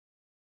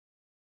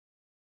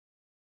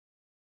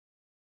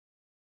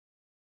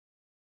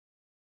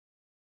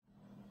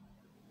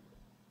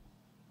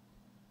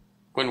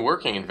When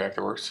working in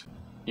Vectorworks,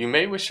 you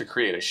may wish to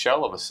create a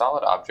shell of a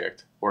solid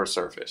object or a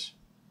surface.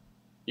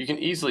 You can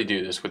easily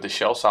do this with the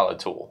Shell Solid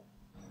tool.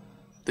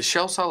 The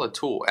Shell Solid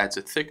tool adds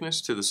a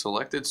thickness to the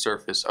selected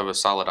surface of a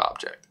solid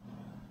object.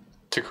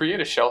 To create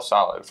a shell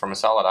solid from a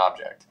solid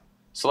object,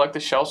 select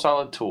the Shell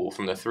Solid tool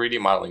from the 3D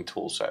modeling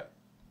toolset.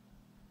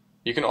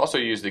 You can also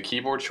use the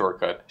keyboard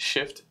shortcut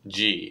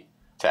Shift-G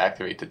to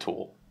activate the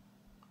tool.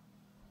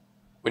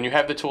 When you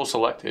have the tool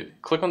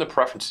selected, click on the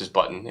Preferences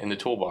button in the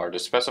toolbar to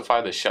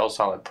specify the Shell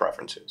Solid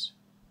preferences.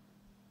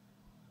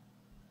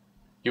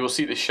 You will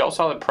see the Shell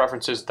Solid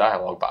Preferences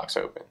dialog box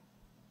open.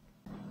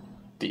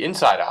 The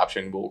Inside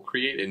option will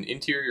create an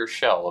interior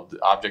shell of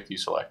the object you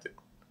selected.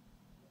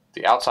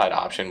 The Outside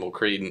option will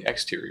create an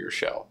exterior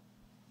shell.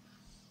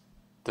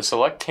 The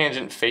Select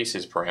Tangent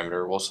Faces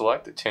parameter will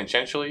select a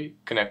tangentially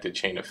connected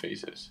chain of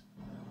faces.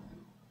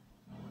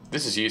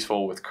 This is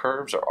useful with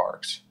curves or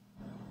arcs.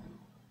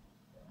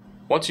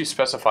 Once you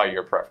specify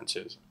your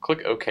preferences,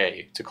 click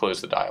OK to close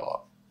the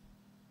dialog.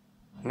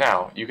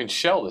 Now, you can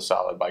shell the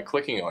solid by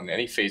clicking on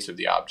any face of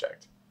the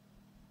object.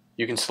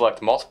 You can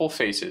select multiple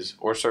faces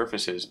or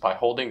surfaces by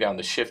holding down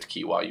the Shift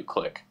key while you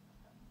click.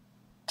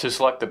 To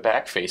select the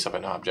back face of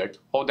an object,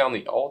 hold down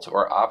the Alt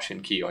or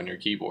Option key on your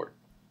keyboard.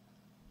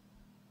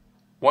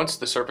 Once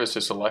the surface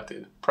is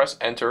selected, press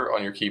Enter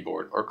on your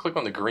keyboard or click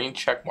on the green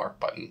checkmark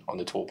button on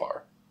the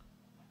toolbar.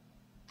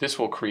 This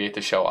will create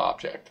the shell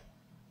object.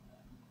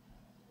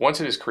 Once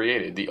it is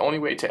created, the only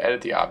way to edit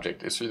the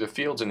object is through the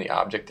fields in the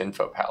Object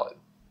Info palette.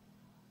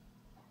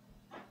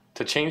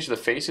 To change the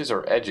faces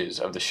or edges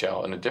of the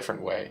shell in a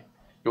different way,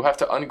 you'll have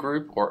to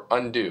ungroup or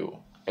undo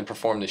and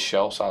perform the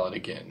Shell Solid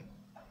again.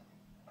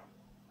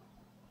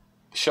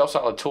 The Shell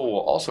Solid tool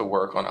will also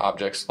work on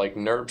objects like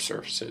NURB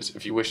surfaces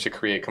if you wish to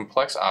create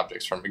complex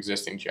objects from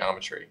existing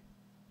geometry.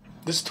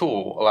 This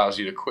tool allows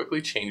you to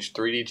quickly change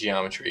 3D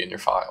geometry in your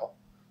file.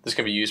 This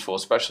can be useful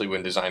especially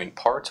when designing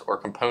parts or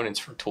components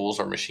for tools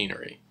or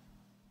machinery.